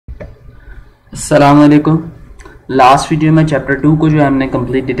अस्सलाम वालेकुम। Last video में चैप्टर 2 को जो है हमने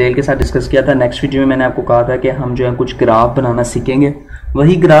कंप्लीट डिटेल के साथ डिस्कस किया था। नेक्स्ट वीडियो में मैंने आपको कहा था कि हम जो है कुछ ग्राफ बनाना सीखेंगे।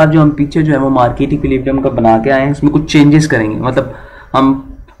 वही ग्राफ जो हम पीछे जो है वो मार्केट इक्विलिब्रियम का बना के आए हैं, उसमें कुछ चेंजेस करेंगे। मतलब हम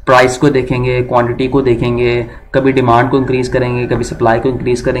प्राइस को देखेंगे, क्वांटिटी को देखेंगे, कभी डिमांड को इंक्रीज करेंगे, कभी सप्लाई को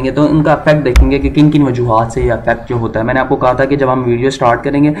इंक्रीज करेंगे, तो इनका इफेक्ट देखेंगे कि किन किन वजूहात से ये इफेक्ट जो होता है। मैंने आपको कहा था कि जब हम वीडियो स्टार्ट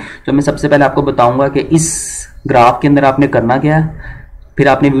करेंगे तो मैं सबसे पहले आपको बताऊंगा कि इस ग्राफ के अंदर आपने करना क्या है। फिर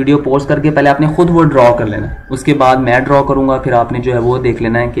आपने वीडियो पॉज करके पहले आपने खुद वो ड्रॉ कर लेना है, उसके बाद मैं ड्रॉ करूंगा, फिर आपने जो है वो देख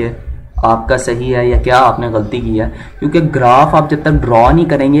लेना है कि आपका सही है या क्या आपने गलती की है। क्योंकि ग्राफ आप जब तक ड्रॉ नहीं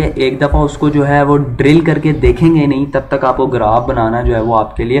करेंगे, एक दफ़ा उसको जो है वो ड्रिल करके देखेंगे नहीं, तब तक आपको ग्राफ बनाना जो है वो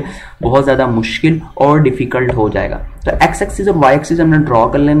आपके लिए बहुत ज़्यादा मुश्किल और डिफ़िकल्ट हो जाएगा। तो एक्स एक्सिस और वाई एक्सिस हमने ड्रॉ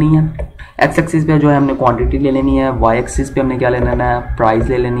कर लेनी है। एक्स एक्सिस पे जो है हमने क्वांटिटी ले लेनी है, वाई एक्सिस पे हमने क्या ले लेना है, प्राइस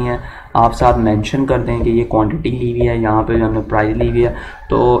ले लेनी है। आप साथ मेंशन कर दें कि ये क्वांटिटी ली हुई है, यहाँ पे जो हमने प्राइस ली हुई है।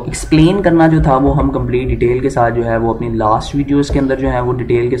 तो एक्सप्लेन करना जो था वो हम कंप्लीट डिटेल के साथ जो है वो अपनी लास्ट वीडियोस के अंदर जो है वो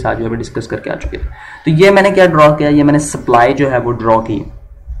डिटेल के साथ जो है डिस्कस करके आ चुके हैं। तो ये मैंने क्या ड्रॉ किया, ये मैंने सप्लाई जो है वो ड्रॉ की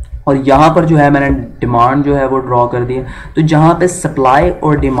और यहाँ पर जो है मैंने डिमांड जो है वो ड्रॉ कर दिया। तो जहाँ पे सप्लाई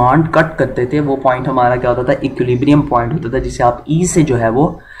और डिमांड कट करते थे वो पॉइंट हमारा क्या होता था, इक्विलिब्रियम पॉइंट होता था, जिसे आप ई से जो है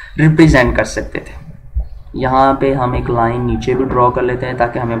वो रिप्रेजेंट कर सकते थे। यहाँ पे हम एक लाइन नीचे भी ड्रॉ कर लेते हैं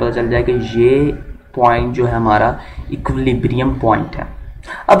ताकि हमें पता चल जाए कि ये पॉइंट जो है हमारा इक्विलिब्रियम पॉइंट है।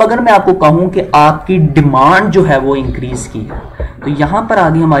 अब अगर मैं आपको कहूँ कि आपकी डिमांड जो है वो इंक्रीज की है, तो यहाँ पर आ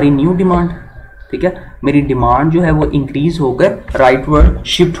गई हमारी न्यू डिमांड। ठीक है, मेरी डिमांड जो है वो इंक्रीज होकर राइटवर्ड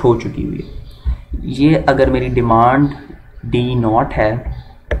शिफ्ट हो चुकी हुई है। ये अगर मेरी डिमांड डी नॉट है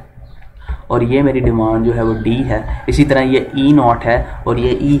और ये मेरी डिमांड जो है वो डी है, इसी तरह ये ई नॉट है और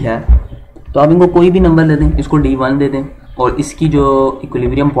ये ई है, तो आप इनको कोई भी नंबर दे दें, इसको D1 दे दें और इसकी जो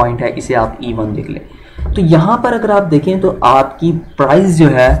इक्विलिब्रियम पॉइंट है इसे आप E1 देख लें। तो यहाँ पर अगर आप देखें तो आपकी प्राइस जो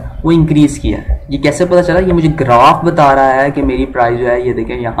है वो इंक्रीज की है। ये कैसे पता चला, ये मुझे ग्राफ बता रहा है कि मेरी प्राइस जो है ये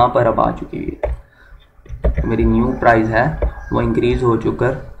देखें यहाँ पर अब आ चुकी है। मेरी न्यू प्राइस है वो इंक्रीज हो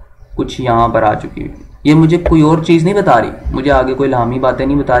चुकर कुछ यहाँ पर आ चुकी है। ये मुझे कोई और चीज़ नहीं बता रही, मुझे आगे कोई लामी बातें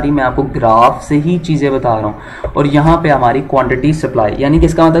नहीं बता रही, मैं आपको ग्राफ से ही चीज़ें बता रहा हूँ। और यहाँ पे हमारी क्वांटिटी सप्लाई, यानी कि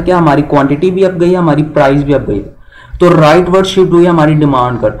इसका मतलब क्या, हमारी क्वांटिटी भी अप गई, हमारी प्राइस भी अप गई। तो राइट वर्ड शिफ्ट हुई हमारी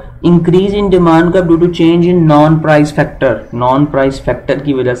डिमांड कर, इंक्रीज इन डिमांड का due to change in non price factor. Non price factor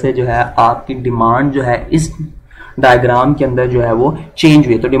की वजह से जो है आपकी डिमांड जो है इस डायग्राम के अंदर जो है वो चेंज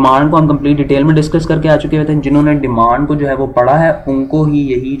हुई। तो डिमांड को हम कंप्लीट डिटेल में डिस्कस करके आ चुके थे। जिन्होंने डिमांड को जो है वो पढ़ा है उनको ही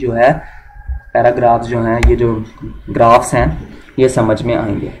यही जो है पैराग्राफ्स जो हैं, ये जो ग्राफ्स हैं ये समझ में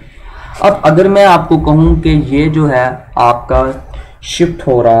आएंगे। अब अगर मैं आपको कहूं कि ये जो है आपका शिफ्ट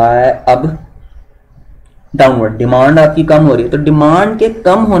हो रहा है अब डाउनवर्ड, डिमांड आपकी कम हो रही है, तो डिमांड के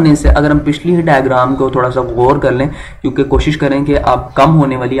कम होने से अगर हम पिछली ही डायग्राम को थोड़ा सा गौर कर लें, क्योंकि कोशिश करें कि आप कम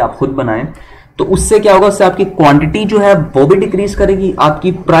होने वाली आप खुद बनाएं, तो उससे क्या होगा, उससे आपकी क्वांटिटी जो है वो भी डिक्रीज करेगी,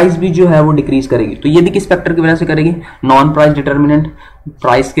 आपकी प्राइस भी जो है वो डिक्रीज करेगी। तो ये भी किस फैक्टर की वजह से करेगी, नॉन प्राइस डिटर्मिनेंट,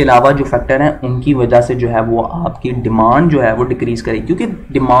 प्राइस के अलावा जो फैक्टर हैं उनकी वजह से जो है वो आपकी डिमांड जो है वो डिक्रीज करेगी। क्योंकि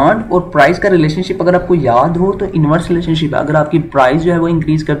डिमांड और प्राइस का रिलेशनशिप अगर आपको याद हो तो इनवर्स रिलेशनशिप है। अगर आपकी प्राइस जो है वो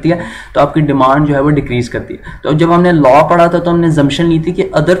इंक्रीज करती है तो आपकी डिमांड जो है वो डिक्रीज करती है। तो जब हमने लॉ पढ़ा था तो हमने जम्पशन ली थी कि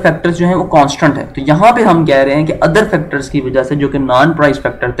अदर फैक्टर्स जो है वो कॉन्स्टेंट है। तो यहाँ पे हम कह रहे हैं कि अदर फैक्टर्स की वजह से, जो कि नॉन प्राइस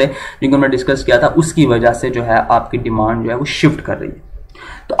फैक्टर थे जिनको हमने डिस्कस किया था, उसकी वजह से जो है आपकी डिमांड जो है वो शिफ्ट कर रही है।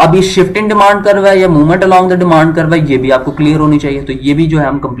 तो अब ये शिफ्ट इन डिमांड कर्व है या movement along the demand curve है, ये भी आपको क्लियर होनी चाहिए। तो ये भी जो है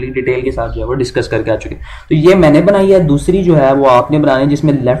हम कंप्लीट डिटेल के साथ जो है वो डिस्कस करके आ चुके हैं। तो ये मैंने बनाई है, दूसरी जो है वो आपने बनानी है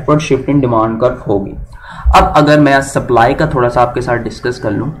जिसमें leftward shift in demand curve होगी। अब अगर मैं सप्लाई का थोड़ा सा आपके साथ डिस्कस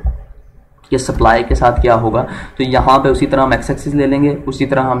कर लूं कि सप्लाई के साथ क्या होगा, तो यहाँ पे उसी तरह हम एक्स एक्सिस ले लेंगे, उसी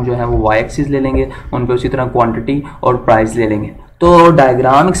तरह हम जो है वो वाई एक्सिस ले लेंगे, उन पे उसी तरह क्वांटिटी और प्राइस ले लेंगे। तो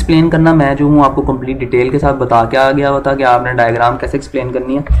डायग्राम एक्सप्लेन करना मैं जो हूँ आपको कंप्लीट डिटेल के साथ बता के आ गया होता कि आपने डायग्राम कैसे एक्सप्लेन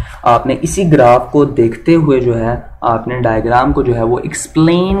करनी है। आपने इसी ग्राफ को देखते हुए जो है आपने डायग्राम को जो है वो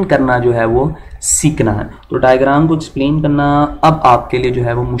एक्सप्लेन करना जो है वो सीखना है। तो डायग्राम को एक्सप्लेन करना अब आपके लिए जो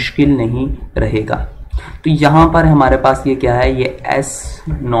है वो मुश्किल नहीं रहेगा। तो यहाँ पर हमारे पास ये क्या है, ये एस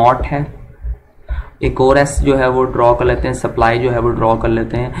नॉट है, एक और एस जो है वो ड्रॉ कर लेते हैं, सप्लाई जो है वो ड्रॉ कर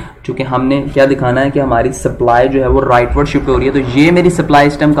लेते हैं। क्योंकि हमने क्या दिखाना है कि हमारी सप्लाई जो है वो राइटवर्ड शिफ्ट हो रही है। तो ये मेरी सप्लाई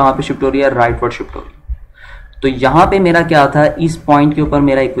इस टाइम कहाँ पे शिफ्ट हो रही है, राइटवर्ड शिफ्ट हो रही है। तो यहाँ पे मेरा क्या था, इस पॉइंट के ऊपर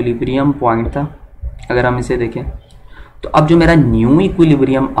मेरा इक्विलिब्रियम पॉइंट था। अगर हम इसे देखें तो अब जो मेरा न्यू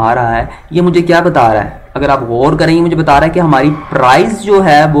इक्विलिब्रियम आ रहा है ये मुझे क्या बता रहा है, अगर आप गौर करेंगे मुझे बता रहा है कि हमारी प्राइस जो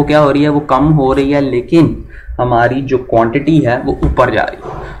है वो क्या हो रही है, वो कम हो रही है, लेकिन हमारी जो क्वांटिटी है वो ऊपर जा रही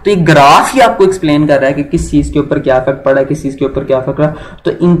है। तो ये ग्राफ ही आपको एक्सप्लेन कर रहा है कि किस चीज के ऊपर क्या इफेक्ट पड़ा है, किस चीज के ऊपर क्या इफेक्ट पड़ा।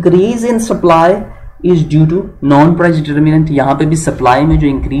 तो increase in supply is due to non price determinant. यहाँ पे भी सप्लाई में जो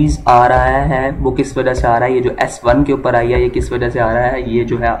इंक्रीज आ रहा है वो किस वजह से आ रहा है, ये जो S1 के ऊपर आई है ये किस वजह से आ रहा है, ये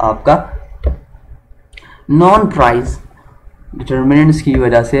जो है आपका नॉन प्राइस डिटर्मिनेंट्स की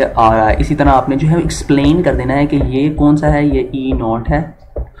वजह से आ रहा है। इसी तरह आपने जो है एक्सप्लेन कर देना है कि ये कौन सा है, ये E0 है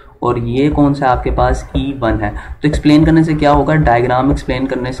और ये कौन सा आपके पास E1 है। तो एक्सप्लेन करने से क्या होगा, डायग्राम एक्सप्लेन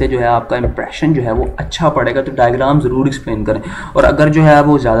करने से जो है आपका इंप्रेशन जो है वो अच्छा पड़ेगा। तो डायग्राम जरूर एक्सप्लेन करें। और अगर जो है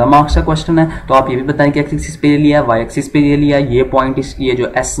वो ज़्यादा मार्क्स का क्वेश्चन है तो आप ये भी बताएं कि एक्स एक्सिस पे लिया, वाई एक्सिस पे ये लिया, ये पॉइंट ये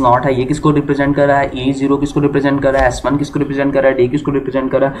जो S0 है ये किसको रिप्रेजेंट कर रहा है, E0 किसको रिप्रेजेंट कर रहा है, S1 किसको रिप्रेजेंट कर रहा है, D किसको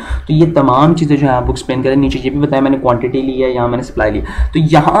रिप्रेजेंट कर रहा है। तो ये तमाम चीज़ें जो है आप एक्सप्लेन करें। नीचे ये भी बताया मैंने क्वांटिटी ली है, यहाँ मैंने सप्लाई ली। तो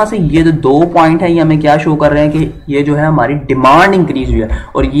यहाँ से ये जो 2 पॉइंट है ये हमें क्या शो कर रहे हैं कि ये जो है हमारी डिमांड इंक्रीज हुई है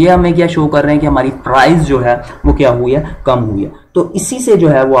और ये हमें क्या शो कर रहे हैं कि हमारी प्राइस जो है वो क्या हुई है, कम हुई है। तो इसी से जो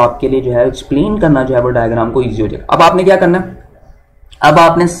है वो आपके लिए जो है एक्सप्लेन करना जो है वो डायग्राम को इजी हो जाएगा। अब आपने क्या करना है, अब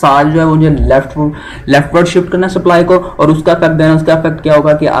आपने साल जो है वो जो लेफ्टवर्ड शिफ्ट करना सप्लाई को और उसका इफेक्ट देना। उसका इफेक्ट क्या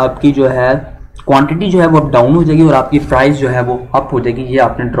होगा कि आपकी जो है क्वांटिटी जो है वो डाउन हो जाएगी और आपकी प्राइस जो है वो अप हो जाएगी। ये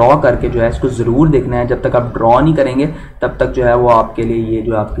आपने ड्रॉ करके जो है इसको जरूर देखना है। जब तक आप ड्रॉ नहीं करेंगे तब तक जो है वो आपके लिए ये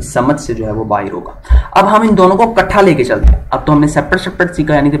जो आपकी समझ से जो है वो बाहर होगा। अब हम इन दोनों को इकट्ठा लेके चलते हैं। अब तो हमने सेपरेट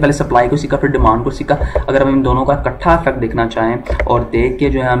सीखा, यानी कि पहले सप्लाई को सीखा फिर डिमांड को सीखा। अगर हम इन दोनों का इकट्ठा इफेक्ट देखना चाहें और देख के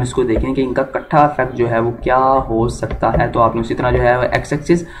जो है हम इसको देखें कि इनका इकट्ठा इफेक्ट जो है वो क्या हो सकता है, तो आपने उसी तरह जो है एक्स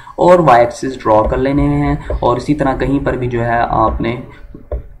एक्सिस और वाई एक्सिस ड्रॉ कर लेने हैं और इसी तरह कहीं पर भी जो है आपने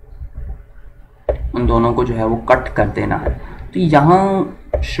उन दोनों को जो है वो कट कर देना है। तो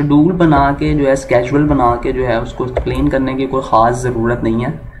यहाँ शेड्यूल बना के जो है स्केड्यूल बना के जो है उसको एक्सप्लेन करने की कोई ख़ास ज़रूरत नहीं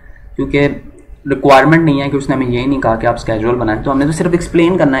है, क्योंकि रिक्वायरमेंट नहीं है कि उसने हमें ये नहीं कहा कि आप स्केड्यूल बनाएं। तो हमने तो सिर्फ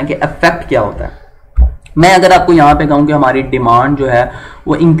एक्सप्लेन करना है कि इफेक्ट क्या होता है। मैं अगर आपको यहाँ पे कहूँ कि हमारी डिमांड जो है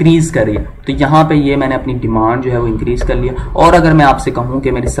वो इंक्रीज कर रही है, तो यहाँ पे ये मैंने अपनी डिमांड जो है वो इंक्रीज कर लिया। और अगर मैं आपसे कहूँ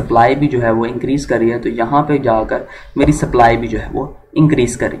कि मेरी सप्लाई भी जो है वो इंक्रीज कर रही है, तो यहाँ पे जाकर मेरी सप्लाई भी जो है वो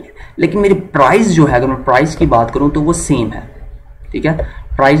इंक्रीज कर रही है। लेकिन मेरी प्राइस जो है, अगर मैं प्राइस की बात करूँ तो वो सेम है। ठीक है,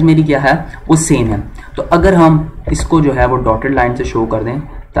 प्राइस मेरी क्या है, वो सेम है। तो अगर हम इसको जो है वो डॉटेड लाइन से शो कर दें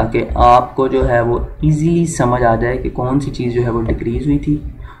ताकि आपको जो है वो इजीली समझ आ जाए कि कौन सी चीज़ जो है वो डिक्रीज हुई थी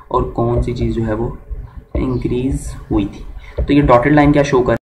और कौन सी चीज़ जो है वो इंक्रीज हुई थी। तो ये डॉटेड लाइन क्या शो कर